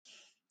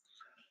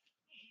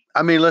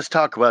I mean, let's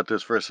talk about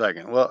this for a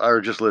second. Well,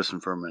 or just listen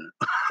for a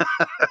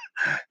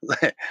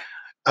minute.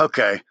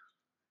 Okay,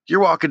 you're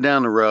walking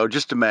down the road.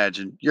 Just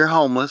imagine you're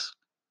homeless.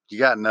 You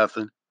got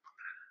nothing.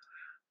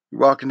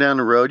 You're walking down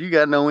the road. You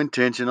got no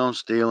intention on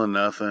stealing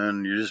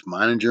nothing. You're just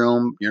minding your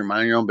own. You're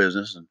minding your own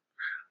business,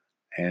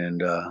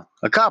 and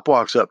a cop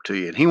walks up to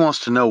you and he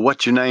wants to know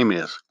what your name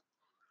is.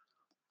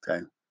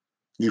 Okay,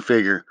 you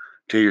figure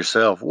to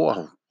yourself,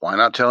 well, why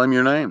not tell him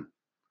your name?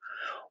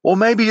 Well,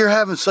 maybe you're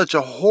having such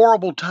a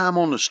horrible time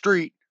on the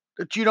street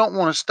that you don't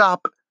want to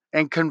stop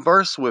and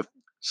converse with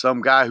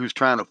some guy who's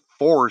trying to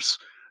force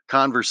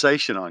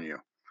conversation on you.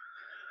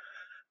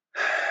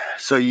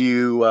 So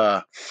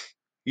you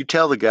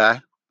tell the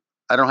guy,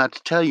 I don't have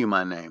to tell you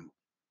my name.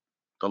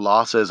 The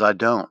law says I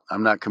don't.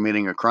 I'm not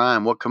committing a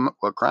crime. What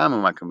crime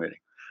am I committing?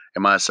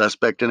 Am I a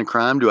suspect in a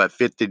crime? Do I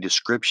fit the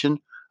description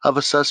of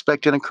a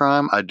suspect in a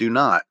crime? I do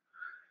not.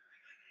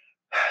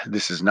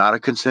 This is not a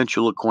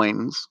consensual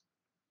acquaintance.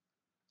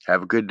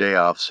 Have a good day,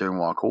 officer, and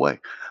walk away.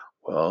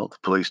 Well, the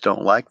police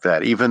don't like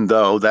that, even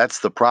though that's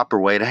the proper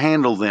way to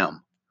handle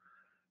them.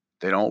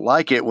 They don't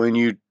like it when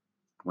you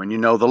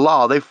know the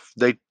law.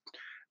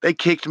 They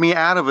kicked me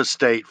out of a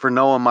state for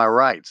knowing my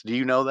rights. Do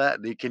you know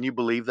that? Can you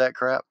believe that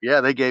crap? Yeah,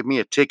 they gave me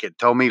a ticket,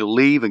 told me to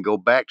leave and go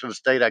back to the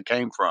state I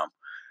came from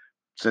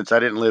since I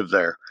didn't live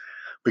there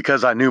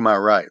because I knew my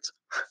rights.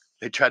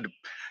 They tried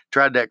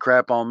that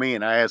crap on me,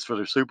 and I asked for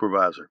their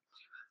supervisor,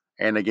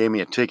 and they gave me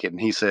a ticket,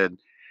 and he said,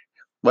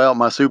 "Well,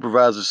 my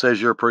supervisor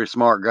says you're a pretty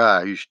smart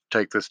guy. You should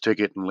take this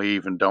ticket and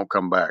leave and don't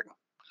come back."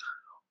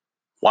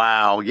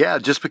 Wow, yeah,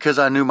 just because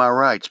I knew my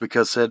rights,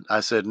 because I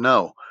said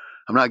no,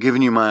 I'm not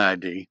giving you my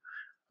ID.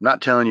 I'm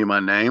not telling you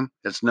my name.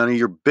 It's none of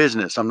your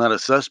business. I'm not a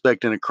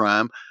suspect in a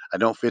crime. I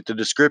don't fit the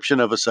description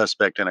of a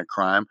suspect in a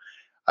crime.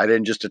 I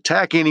didn't just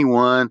attack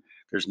anyone.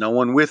 There's no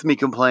one with me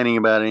complaining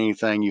about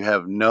anything. You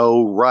have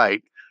no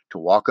right to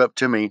walk up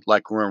to me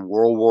like we're in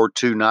World War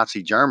II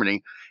Nazi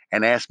Germany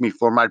and ask me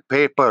for my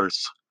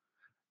papers.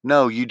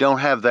 No, you don't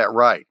have that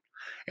right.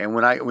 And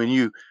when I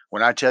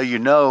tell you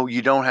no,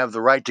 you don't have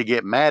the right to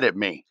get mad at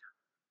me.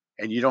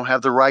 And you don't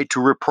have the right to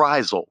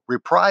reprisal.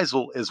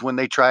 Reprisal is when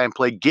they try and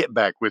play get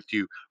back with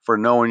you for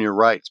knowing your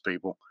rights,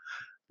 people.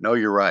 Know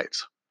your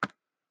rights.